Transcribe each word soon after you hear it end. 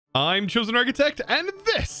I'm ChosenArchitect, and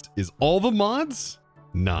this is All the Mods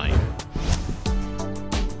 9.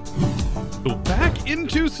 So back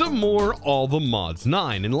into some more All the Mods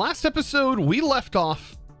 9. In last episode, we left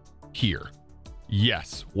off here.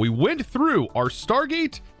 Yes, we went through our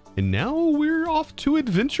Stargate, and now we're off to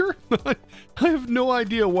adventure. I have no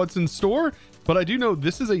idea what's in store, but I do know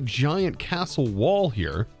this is a giant castle wall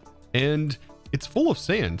here, and it's full of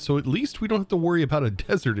sand, so at least we don't have to worry about a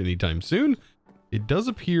desert anytime soon. It does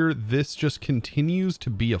appear this just continues to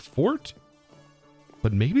be a fort,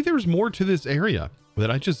 but maybe there's more to this area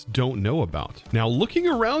that I just don't know about. Now, looking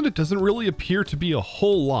around, it doesn't really appear to be a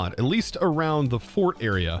whole lot, at least around the fort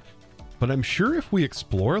area, but I'm sure if we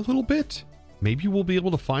explore a little bit, maybe we'll be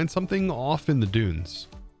able to find something off in the dunes.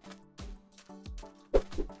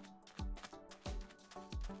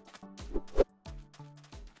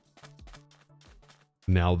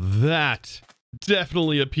 Now that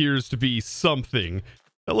definitely appears to be something.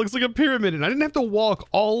 That looks like a pyramid, and I didn't have to walk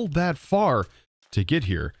all that far to get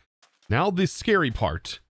here. Now the scary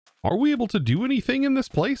part. Are we able to do anything in this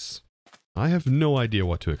place? I have no idea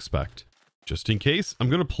what to expect. Just in case, I'm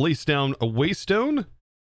going to place down a waystone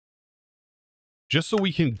just so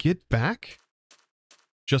we can get back.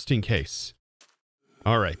 Just in case.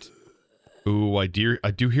 All right. Ooh, I do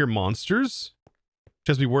hear monsters. Which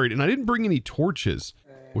has me worried. And I didn't bring any torches,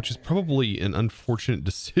 which is probably an unfortunate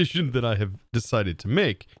decision that I have decided to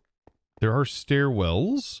make. There are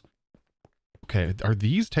stairwells. Okay, are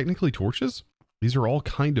these technically torches? These are all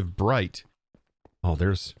kind of bright. Oh,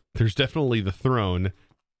 there's definitely the throne.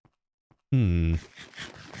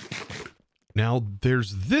 Now,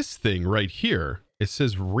 there's this thing right here. It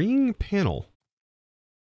says ring panel.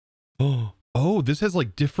 Oh, this has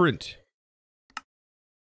like different...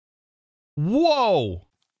 Whoa!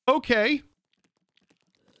 Okay.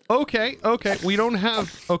 Okay. We don't have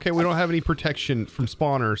any protection from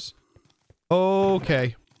spawners.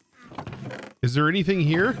 Okay. Is there anything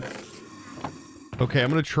here? Okay, I'm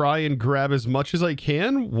gonna try and grab as much as I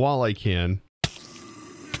can while I can.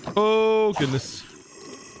 Oh, goodness.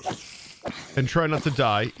 And try not to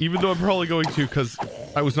die, even though I'm probably going to because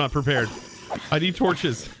I was not prepared. I need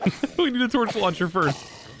torches. We need a torch launcher first.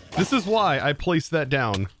 This is why I placed that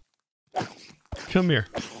down. Come here.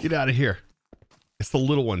 Get out of here. It's the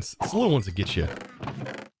little ones. It's the little ones that get you.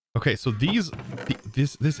 Okay, so this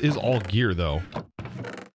is all gear, though.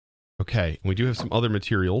 Okay, we do have some other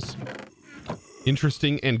materials.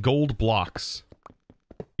 Interesting, and gold blocks.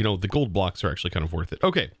 You know, the gold blocks are actually kind of worth it.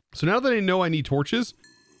 Okay, so now that I know I need torches,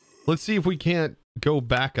 let's see if we can't go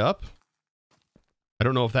back up. I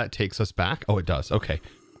don't know if that takes us back. Oh, it does. Okay.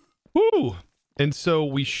 Woo! And so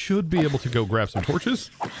we should be able to go grab some torches,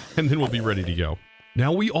 and then we'll be ready to go.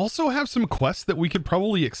 Now, we also have some quests that we could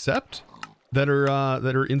probably accept that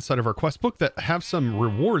are inside of our quest book that have some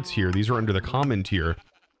rewards here. These are under the common tier.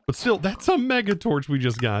 But still, that's a mega torch we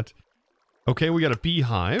just got. Okay, we got a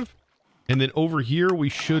beehive. And then over here, we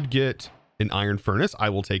should get an iron furnace. I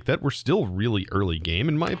will take that. We're still really early game,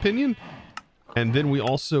 in my opinion. And then we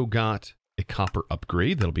also got a copper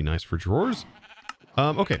upgrade. That'll be nice for drawers.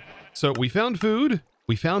 Okay, so we found food.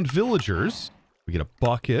 We found villagers. We get a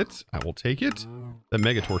bucket. I will take it. The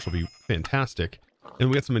mega torch will be fantastic. And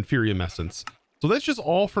we got some inferium essence. So that's just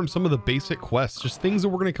all from some of the basic quests. Just things that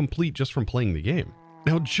we're going to complete just from playing the game.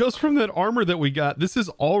 Now, just from that armor that we got, this is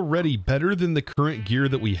already better than the current gear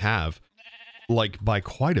that we have. Like, by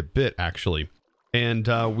quite a bit, actually. And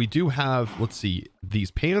we do have, let's see, these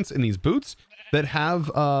pants and these boots that have,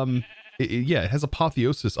 it has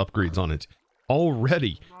apotheosis upgrades on it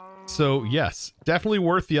already. So, yes, definitely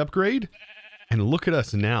worth the upgrade. And look at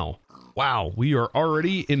us now. Wow, we are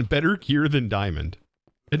already in better gear than Diamond.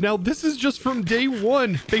 And now this is just from day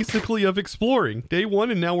one, basically, of exploring. Day one,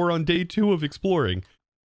 and now we're on day 2 of exploring.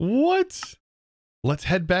 What? Let's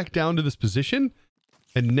head back down to this position.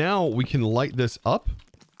 And now we can light this up.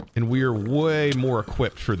 And we are way more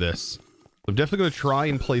equipped for this. I'm definitely going to try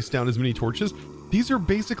and place down as many torches. These are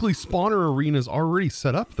basically spawner arenas already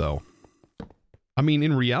set up, though. I mean,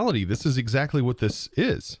 in reality, this is exactly what this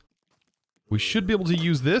is. We should be able to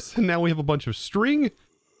use this, and now we have a bunch of string.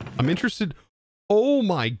 I'm interested... Oh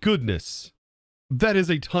my goodness. That is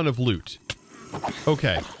a ton of loot.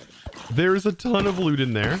 Okay. There's a ton of loot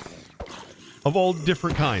in there. Of all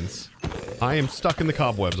different kinds. I am stuck in the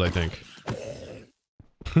cobwebs, I think.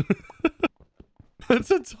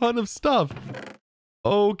 That's a ton of stuff.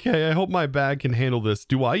 Okay, I hope my bag can handle this.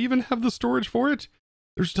 Do I even have the storage for it?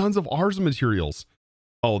 There's tons of Ars materials.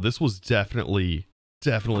 Oh, this was definitely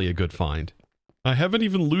a good find. I haven't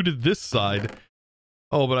even looted this side.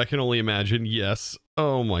 Oh, but I can only imagine. Yes.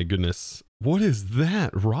 Oh my goodness. What is that?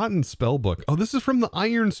 Rotten Spellbook. Oh, this is from the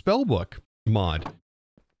Iron Spellbook mod.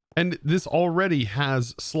 And this already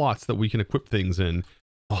has slots that we can equip things in.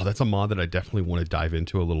 Oh, that's a mod that I definitely want to dive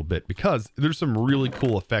into a little bit because there's some really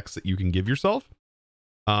cool effects that you can give yourself.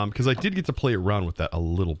 Because I did get to play around with that a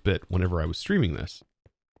little bit whenever I was streaming this.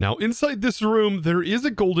 Now, inside this room, there is a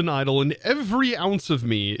golden idol, and every ounce of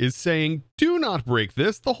me is saying, do not break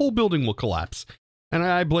this, the whole building will collapse. And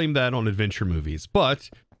I blame that on adventure movies. But,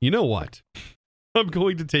 you know what? I'm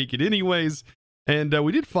going to take it anyways. And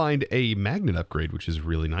we did find a magnet upgrade, which is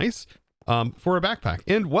really nice, for a backpack.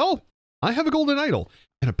 And, well, I have a golden idol.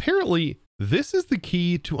 And apparently, this is the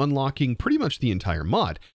key to unlocking pretty much the entire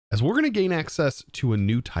mod, as we're going to gain access to a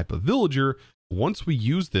new type of villager once we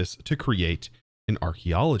use this to create an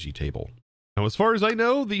archaeology table. Now, as far as I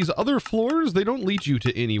know, these other floors, they don't lead you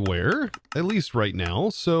to anywhere, at least right now.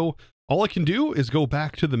 So all I can do is go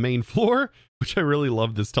back to the main floor, which I really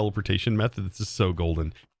love this teleportation method. This is so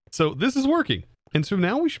golden. So this is working. And so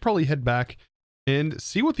now we should probably head back and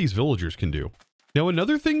see what these villagers can do. Now,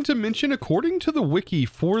 another thing to mention, according to the wiki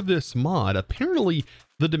for this mod, apparently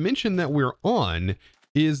the dimension that we're on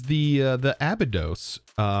is the Abydos,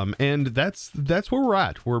 and that's where we're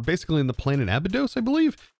at. We're basically in the planet Abydos, I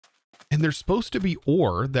believe, and there's supposed to be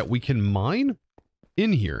ore that we can mine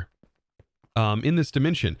in here, in this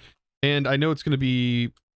dimension. And I know it's going to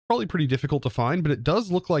be probably pretty difficult to find, but it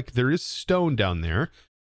does look like there is stone down there,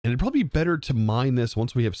 and it'd probably be better to mine this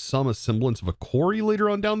once we have some semblance of a quarry later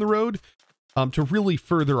on down the road, to really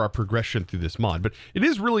further our progression through this mod. But it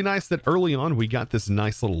is really nice that early on we got this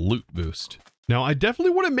nice little loot boost. Now, I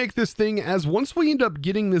definitely want to make this thing as once we end up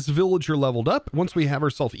getting this villager leveled up, once we have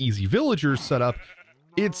ourselves easy villagers set up,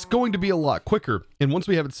 it's going to be a lot quicker. And once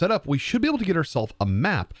we have it set up, we should be able to get ourselves a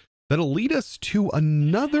map that'll lead us to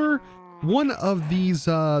another one of these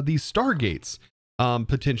stargates,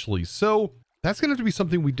 potentially. So that's going to have to be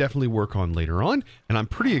something we definitely work on later on. And I'm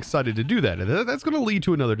pretty excited to do that. And that's going to lead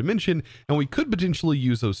to another dimension. And we could potentially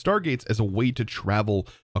use those stargates as a way to travel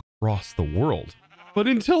across the world. But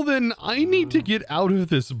until then, I need to get out of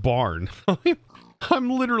this barn. I'm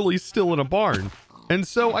literally still in a barn. And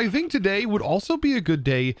so I think today would also be a good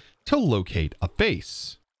day to locate a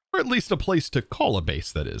base. Or at least a place to call a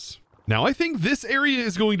base, that is. Now, I think this area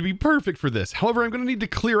is going to be perfect for this. However, I'm going to need to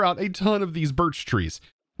clear out a ton of these birch trees.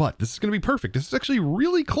 But this is going to be perfect. This is actually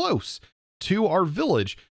really close to our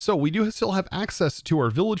village. So we do still have access to our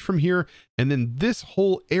village from here. And then this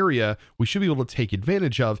whole area, we should be able to take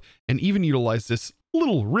advantage of and even utilize this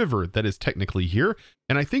little river that is technically here.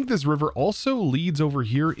 And I think this river also leads over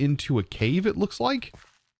here into a cave, it looks like,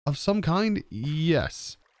 of some kind.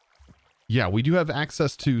 Yes. Yeah, we do have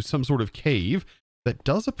access to some sort of cave that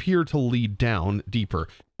does appear to lead down deeper,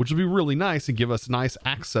 which will be really nice and give us nice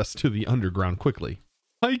access to the underground quickly.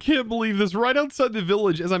 I can't believe this. Right outside the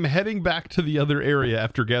village, as I'm heading back to the other area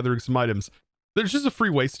after gathering some items, there's just a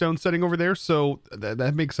free waystone setting over there, so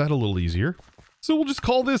that makes that a little easier. So we'll just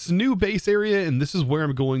call this new base area, and this is where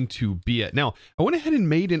I'm going to be at. Now, I went ahead and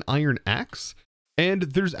made an iron axe, and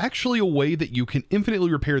there's actually a way that you can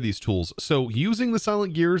infinitely repair these tools. So using the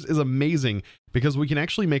silent gears is amazing because we can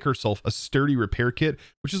actually make ourselves a sturdy repair kit,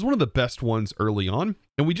 which is one of the best ones early on.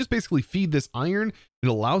 And we just basically feed this iron. It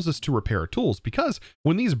allows us to repair our tools because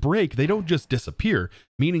when these break, they don't just disappear,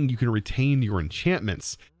 meaning you can retain your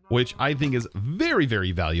enchantments, which I think is very,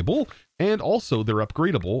 very valuable. And also they're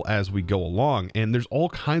upgradable as we go along. And there's all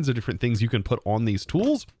kinds of different things you can put on these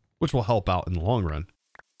tools, which will help out in the long run.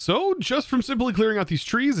 So just from simply clearing out these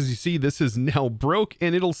trees, as you see, this is now broke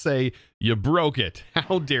and it'll say, you broke it.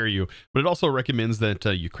 How dare you? But it also recommends that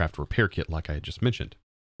you craft a repair kit like I had just mentioned.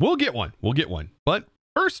 We'll get one. But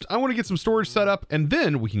first, I want to get some storage set up and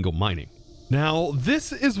then we can go mining. Now,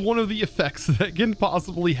 this is one of the effects that can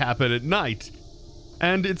possibly happen at night.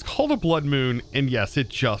 And it's called a blood moon, and yes, it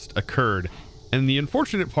just occurred. And the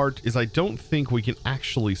unfortunate part is I don't think we can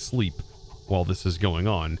actually sleep while this is going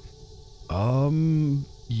on.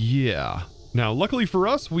 Yeah. Now, luckily for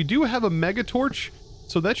us, we do have a mega torch,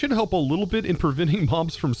 so that should help a little bit in preventing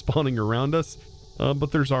mobs from spawning around us.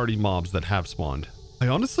 But there's already mobs that have spawned. I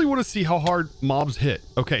honestly want to see how hard mobs hit.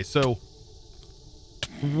 Okay, so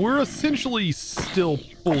we're essentially still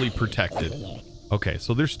fully protected. Okay,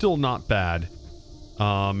 so they're still not bad.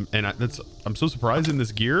 I'm so surprised in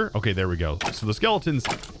this gear. Okay, there we go. So the skeletons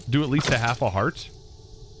do at least a half a heart,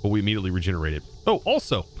 but we immediately regenerate it. Oh,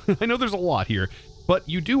 also, I know there's a lot here, but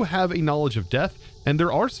you do have a knowledge of death, and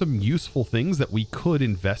there are some useful things that we could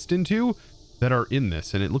invest into that are in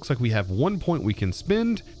this. And it looks like we have 1 point we can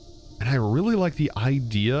spend, and I really like the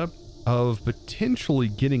idea of potentially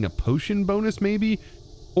getting a potion bonus maybe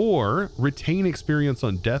Or retain experience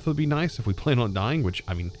on death would be nice if we plan on dying, which,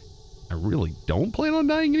 I mean, I really don't plan on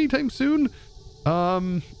dying anytime soon.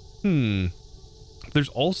 There's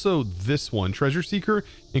also this one, Treasure Seeker,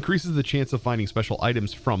 increases the chance of finding special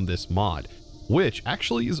items from this mod, which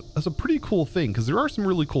actually is a pretty cool thing because there are some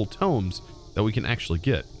really cool tomes that we can actually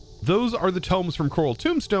get. Those are the tomes from Coral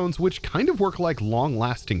Tombstones, which kind of work like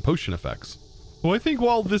long-lasting potion effects. So I think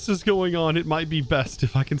while this is going on, it might be best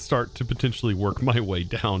if I can start to potentially work my way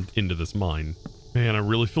down into this mine. Man, I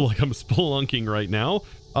really feel like I'm spelunking right now.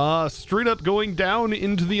 Straight up going down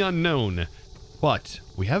into the unknown. But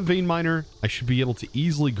we have Vein Miner. I should be able to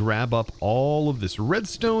easily grab up all of this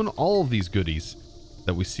redstone, all of these goodies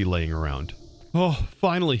that we see laying around. Oh,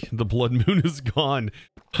 finally, the blood moon is gone.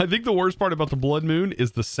 I think the worst part about the blood moon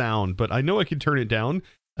is the sound, but I know I can turn it down,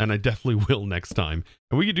 and I definitely will next time.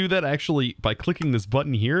 And we can do that actually by clicking this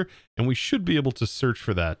button here, and we should be able to search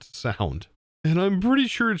for that sound. And I'm pretty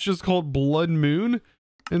sure it's just called Blood Moon.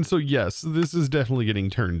 And so yes, this is definitely getting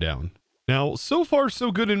turned down. Now, so far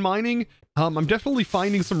so good in mining. I'm definitely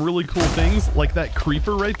finding some really cool things like that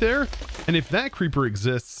creeper right there. And if that creeper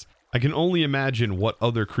exists, I can only imagine what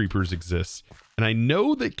other creepers exist. And I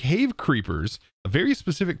know that cave creepers, a very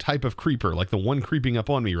specific type of creeper, like the one creeping up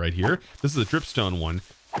on me right here. This is a dripstone one,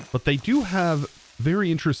 but they do have very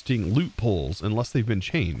interesting loot pulls unless they've been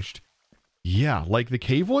changed. Yeah, like the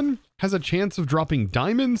cave one has a chance of dropping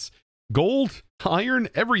diamonds, gold, iron,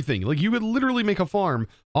 everything. Like you could literally make a farm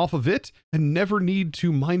off of it and never need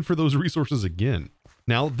to mine for those resources again.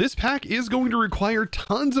 Now, this pack is going to require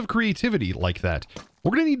tons of creativity like that.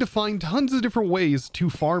 We're going to need to find tons of different ways to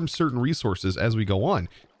farm certain resources as we go on,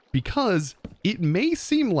 because it may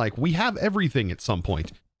seem like we have everything at some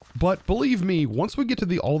point. But believe me, once we get to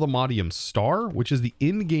the ATM Star, which is the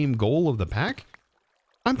in-game goal of the pack,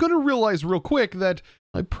 I'm going to realize real quick that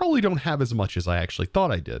I probably don't have as much as I actually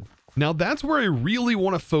thought I did. Now, that's where I really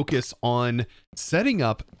want to focus on setting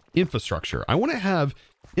up infrastructure. I want to have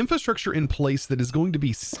infrastructure in place that is going to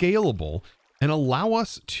be scalable and allow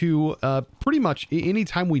us to pretty much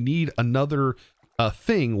anytime we need another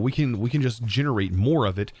thing, we can just generate more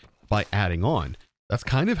of it by adding on. That's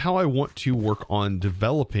kind of how I want to work on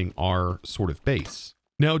developing our sort of base.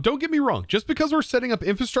 Now, don't get me wrong, just because we're setting up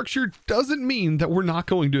infrastructure doesn't mean that we're not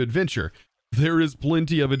going to adventure. There is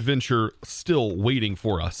plenty of adventure still waiting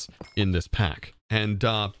for us in this pack, and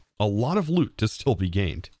a lot of loot to still be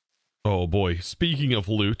gained. Oh boy, speaking of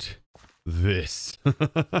loot, this.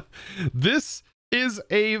 This is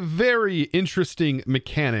a very interesting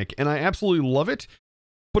mechanic, and I absolutely love it,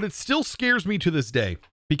 but it still scares me to this day,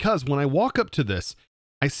 because when I walk up to this,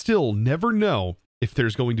 I still never know if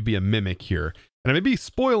there's going to be a mimic here. And I may be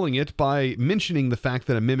spoiling it by mentioning the fact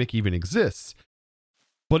that a mimic even exists,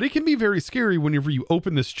 but it can be very scary whenever you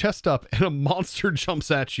open this chest up and a monster jumps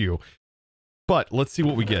at you. But let's see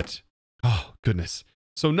what we get. Oh, goodness.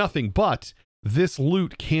 So nothing, but this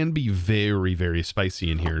loot can be very, very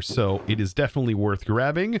spicy in here. So it is definitely worth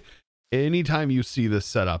grabbing anytime you see this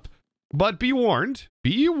setup. But be warned,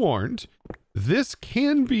 this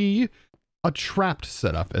can be a trapped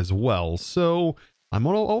setup as well. So I'm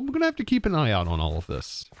gonna have to keep an eye out on all of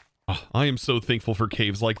this. Oh, I am so thankful for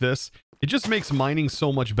caves like this. It just makes mining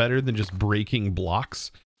so much better than just breaking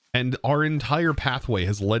blocks. And our entire pathway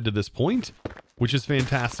has led to this point, which is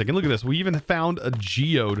fantastic. And look at this. We even found a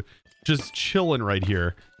geode just chilling right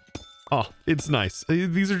here. Oh, it's nice.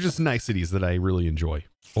 These are just niceties that I really enjoy.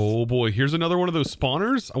 Oh boy, here's another one of those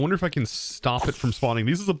spawners. I wonder if I can stop it from spawning.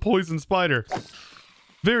 This is a poison spider.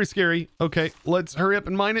 Very scary. Okay, let's hurry up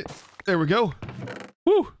and mine it. There we go.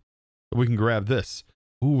 Woo! We can grab this.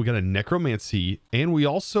 Ooh, we got a necromancy, and we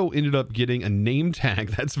also ended up getting a name tag.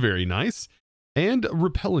 That's very nice. And a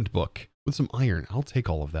repellent book with some iron. I'll take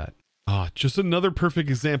all of that. Ah, just another perfect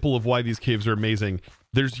example of why these caves are amazing.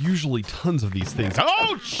 There's usually tons of these things.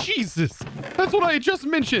 Oh, Jesus! That's what I just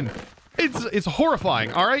mentioned. It's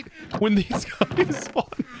horrifying, all right? When these guys spawn.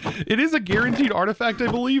 It is a guaranteed artifact,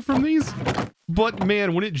 I believe, from these. But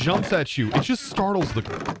man, when it jumps at you, it just startles the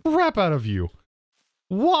crap out of you.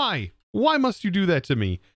 Why? Why must you do that to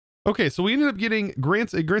me? Okay, so we ended up getting it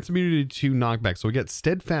grants immunity to knockback. So we get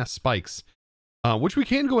steadfast spikes, which we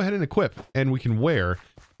can go ahead and equip and we can wear.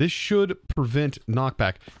 This should prevent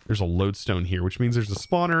knockback. There's a lodestone here, which means there's a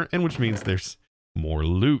spawner and which means there's more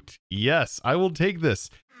loot. Yes, I will take this.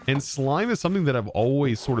 And slime is something that I've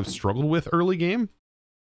always sort of struggled with early game.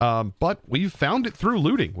 But we've found it through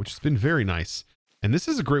looting, which has been very nice. And this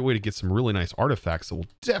is a great way to get some really nice artifacts that will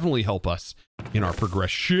definitely help us in our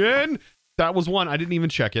progression. That was one. I didn't even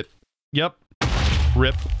check it. Yep.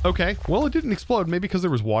 Rip. Okay. Well, it didn't explode. Maybe because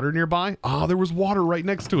there was water nearby. Ah, there was water right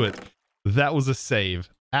next to it. That was a save.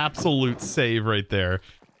 absolute save right there.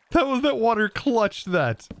 That water clutched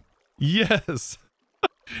that. Yes.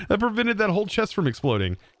 That prevented that whole chest from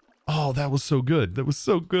exploding. Oh, that was so good. That was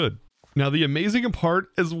so good. Now, the amazing part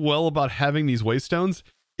as well about having these waystones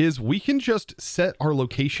is we can just set our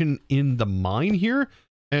location in the mine here,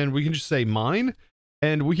 and we can just say mine,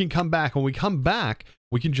 and we can come back. When we come back,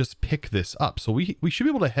 we can just pick this up. So we should be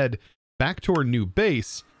able to head back to our new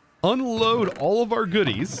base, unload all of our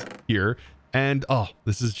goodies here, and oh,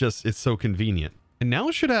 this is just, it's so convenient. And now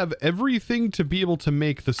it should have everything to be able to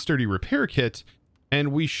make the sturdy repair kit,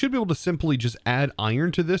 and we should be able to simply just add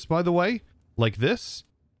iron to this, by the way, like this,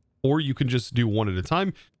 or you can just do one at a time.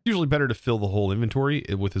 It's usually better to fill the whole inventory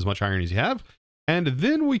with as much iron as you have, and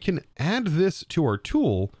then we can add this to our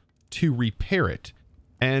tool to repair it.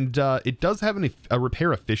 And it does have a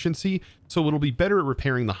repair efficiency, so it'll be better at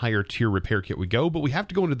repairing the higher tier repair kit we go, but we have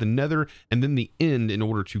to go into the nether and then the end in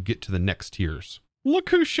order to get to the next tiers.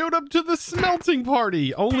 Look who showed up to the smelting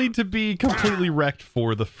party, only to be completely wrecked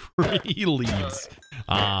for the free leads.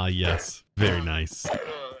 Ah, yes. Very nice.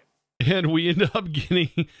 And we end up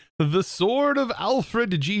getting the Sword of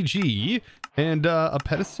Alfred GG and a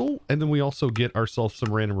pedestal, and then we also get ourselves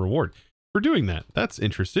some random reward for doing that. That's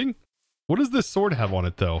interesting. What does this sword have on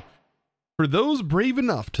it, though? For those brave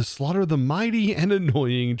enough to slaughter the mighty and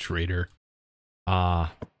annoying traitor.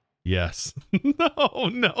 Ah, yes.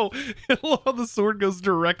 No. I love how the sword goes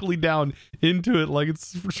directly down into it like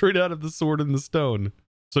it's straight out of the sword in the stone.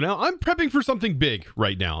 So now I'm prepping for something big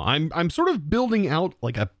right now. I'm sort of building out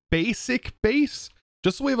like a basic base,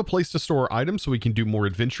 just so we have a place to store our items so we can do more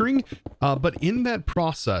adventuring. But in that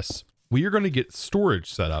process, we are going to get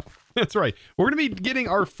storage set up. That's right. We're going to be getting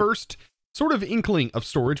our first sort of inkling of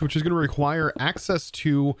storage, which is going to require access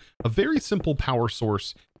to a very simple power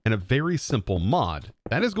source and a very simple mod.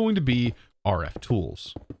 That is going to be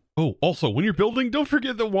RFTools. Oh, also, when you're building, don't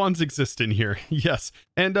forget that wands exist in here. Yes.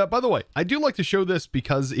 And by the way, I do like to show this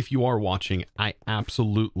because if you are watching, I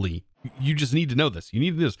absolutely, you just need to know this. You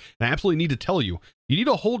need this. And I absolutely need to tell you, you need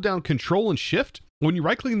to hold down Control and Shift. When you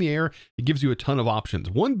right click in the air, it gives you a ton of options.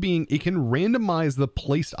 One being it can randomize the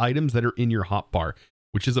placed items that are in your hotbar,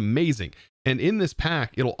 which is amazing. And in this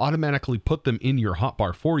pack, it'll automatically put them in your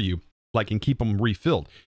hotbar for you, like, and keep them refilled,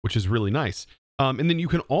 which is really nice. And then you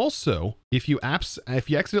can also, if you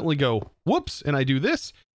accidentally go, whoops, and I do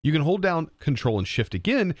this, you can hold down Control and Shift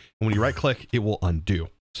again, and when you right click, it will undo.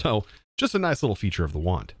 So just a nice little feature of the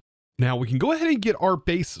wand. Now we can go ahead and get our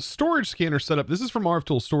base storage scanner set up. This is from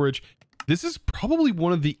RFTools Storage. This is probably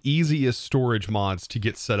one of the easiest storage mods to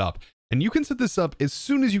get set up. And you can set this up as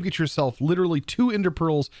soon as you get yourself literally 2 ender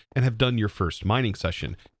pearls and have done your first mining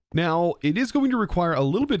session. Now, it is going to require a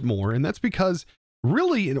little bit more, and that's because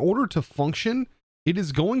really, in order to function, it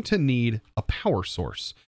is going to need a power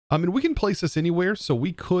source. I mean, we can place this anywhere, so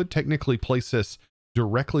we could technically place this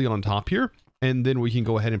directly on top here, and then we can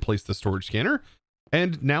go ahead and place the storage scanner,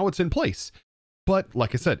 and now it's in place. But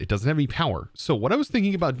like I said, it doesn't have any power. So what I was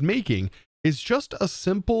thinking about making is just a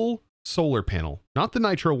simple solar panel, not the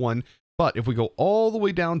nitro one, but if we go all the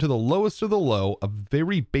way down to the lowest of the low, a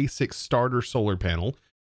very basic starter solar panel,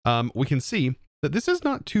 we can see that this is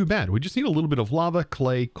not too bad. We just need a little bit of lava,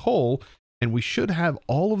 clay, coal, and we should have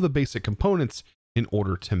all of the basic components in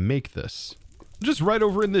order to make this. Just right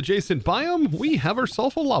over in the adjacent biome, we have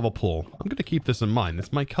ourselves a lava pool. I'm going to keep this in mind.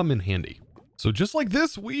 This might come in handy. So just like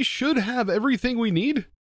this, we should have everything we need.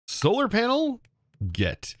 Solar panel,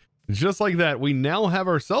 get. Just like that, we now have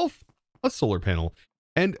ourselves a solar panel.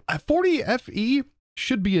 And 40 FE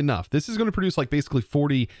should be enough. This is going to produce like basically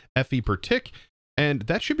 40 FE per tick. And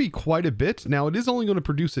that should be quite a bit. Now, it is only going to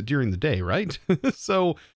produce it during the day, right?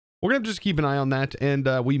 So we're going to just keep an eye on that. And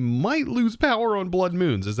we might lose power on blood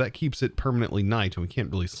moons as that keeps it permanently night and we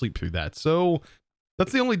can't really sleep through that. So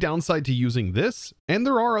that's the only downside to using this. And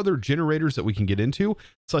there are other generators that we can get into,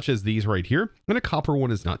 such as these right here. And a copper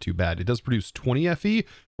one is not too bad. It does produce 20 FE,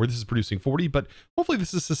 where this is producing 40, but hopefully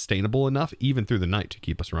this is sustainable enough even through the night to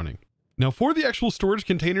keep us running. Now for the actual storage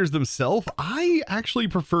containers themselves, I actually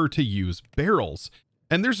prefer to use barrels.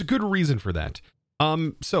 And there's a good reason for that.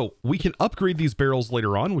 So we can upgrade these barrels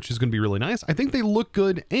later on, which is going to be really nice. I think they look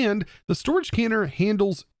good, and the storage scanner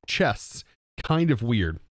handles chests kind of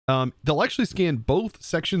weird. They'll actually scan both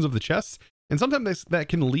sections of the chests, and sometimes that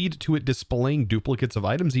can lead to it displaying duplicates of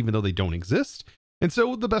items even though they don't exist. And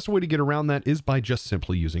so the best way to get around that is by just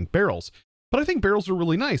simply using barrels. But I think barrels are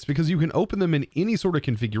really nice because you can open them in any sort of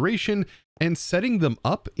configuration, and setting them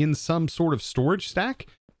up in some sort of storage stack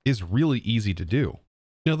is really easy to do.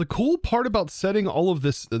 Now, the cool part about setting all of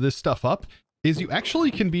this stuff up is you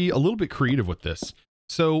actually can be a little bit creative with this.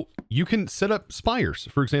 So you can set up spires,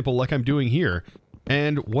 for example, like I'm doing here.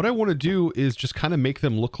 And what I want to do is just kind of make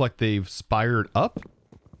them look like they've spired up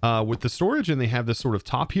with the storage, and they have this sort of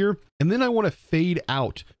top here. And then I want to fade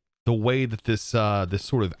out the way that this this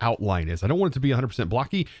sort of outline is. I don't want it to be 100%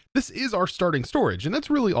 blocky. This is our starting storage, and that's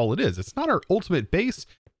really all it is. It's not our ultimate base.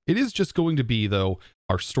 It is just going to be, though,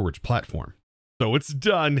 our storage platform. So it's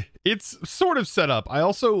done. It's sort of set up. I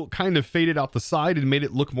also kind of faded out the side and made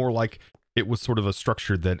it look more like it was sort of a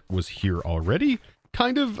structure that was here already.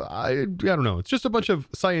 Kind of, I don't know. It's just a bunch of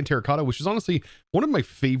cyan terracotta, which is honestly one of my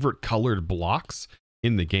favorite colored blocks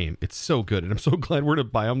in the game. It's so good, and I'm so glad we're in a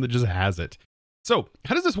biome that just has it. So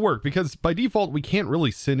how does this work? Because by default, we can't really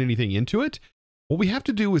send anything into it. What we have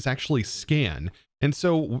to do is actually scan. And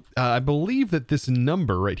so I believe that this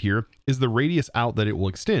number right here is the radius out that it will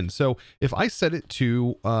extend. So if I set it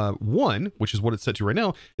to 1, which is what it's set to right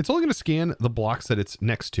now, it's only going to scan the blocks that it's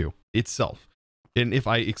next to itself. And if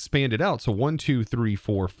I expand it out, so 1, 2, 3,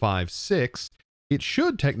 4, 5, 6, it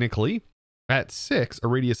should technically, at 6, a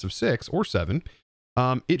radius of 6 or 7,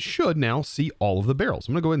 it should now see all of the barrels.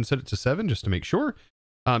 I'm going to go ahead and set it to 7 just to make sure.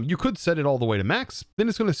 You could set it all the way to max. Then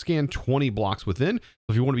it's going to scan 20 blocks within.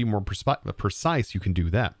 So if you want to be more precise, you can do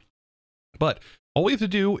that. But all we have to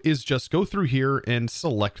do is just go through here and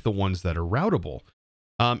select the ones that are routable.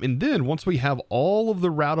 And then once we have all of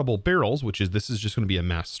the routable barrels, which is this is just going to be a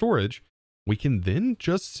mass storage, we can then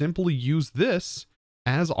just simply use this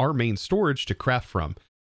as our main storage to craft from.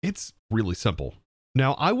 It's really simple.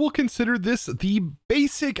 Now, I will consider this the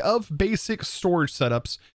basic of basic storage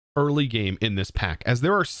setups early game in this pack, as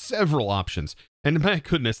there are several options, and my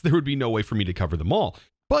goodness, there would be no way for me to cover them all.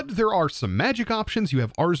 But there are some magic options. You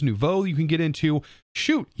have Ars Nouveau you can get into.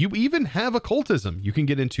 Shoot, you even have occultism you can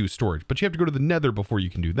get into storage, but you have to go to the Nether before you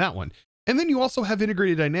can do that one. And then you also have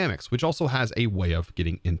integrated dynamics, which also has a way of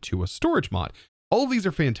getting into a storage mod. All of these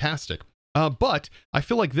are fantastic, but I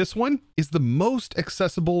feel like this one is the most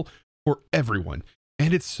accessible for everyone.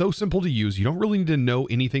 And it's so simple to use. You don't really need to know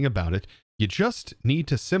anything about it. You just need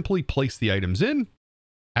to simply place the items in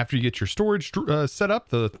after you get your storage set up,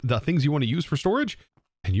 the things you want to use for storage,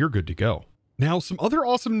 and you're good to go. Now, some other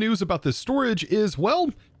awesome news about this storage is,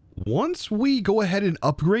 well, once we go ahead and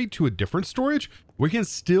upgrade to a different storage, we can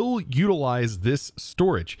still utilize this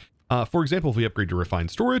storage. For example, if we upgrade to refined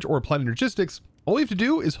storage or applied energistics, all we have to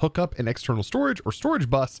do is hook up an external storage or storage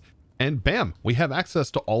bus, and bam, we have access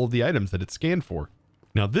to all of the items that it's scanned for.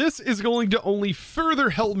 Now, this is going to only further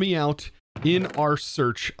help me out in our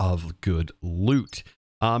search of good loot.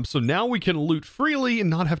 So now we can loot freely and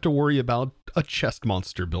not have to worry about a chest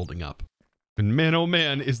monster building up. And man, oh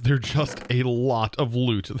man, is there just a lot of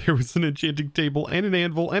loot. There was an enchanting table and an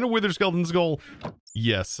anvil and a wither skeleton skull.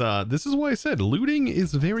 Yes, this is why I said looting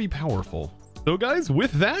is very powerful. So guys,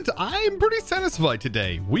 with that, I'm pretty satisfied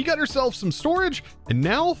today. We got ourselves some storage, and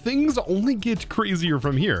now things only get crazier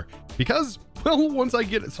from here. Because, well, once I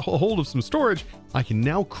get a hold of some storage, I can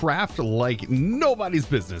now craft like nobody's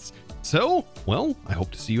business. So, well, I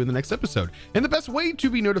hope to see you in the next episode. And the best way to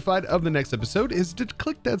be notified of the next episode is to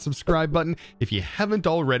click that subscribe button if you haven't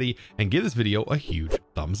already, and give this video a huge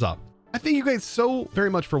thumbs up. I thank you guys so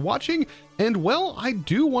very much for watching, and well, I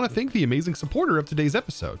do want to thank the amazing supporter of today's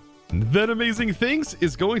episode. That amazing thanks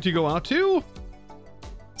is going to go out to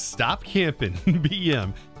Stop Camping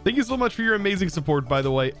BM. Thank you so much for your amazing support, by the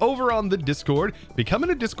way, over on the Discord,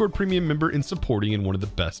 becoming a Discord premium member and supporting in one of the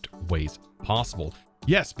best ways possible.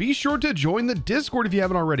 Yes, be sure to join the Discord if you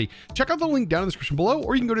haven't already. Check out the link down in the description below,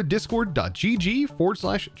 or you can go to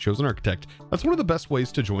discord.gg/ChosenArchitect. That's one of the best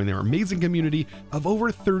ways to join their amazing community of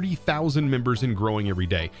over 30,000 members and growing every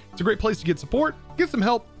day. It's a great place to get support, get some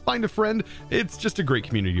help, find a friend. It's just a great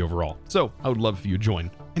community overall. So I would love if you join.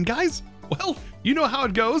 And guys, well, you know how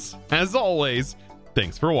it goes. As always,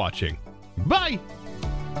 thanks for watching. Bye.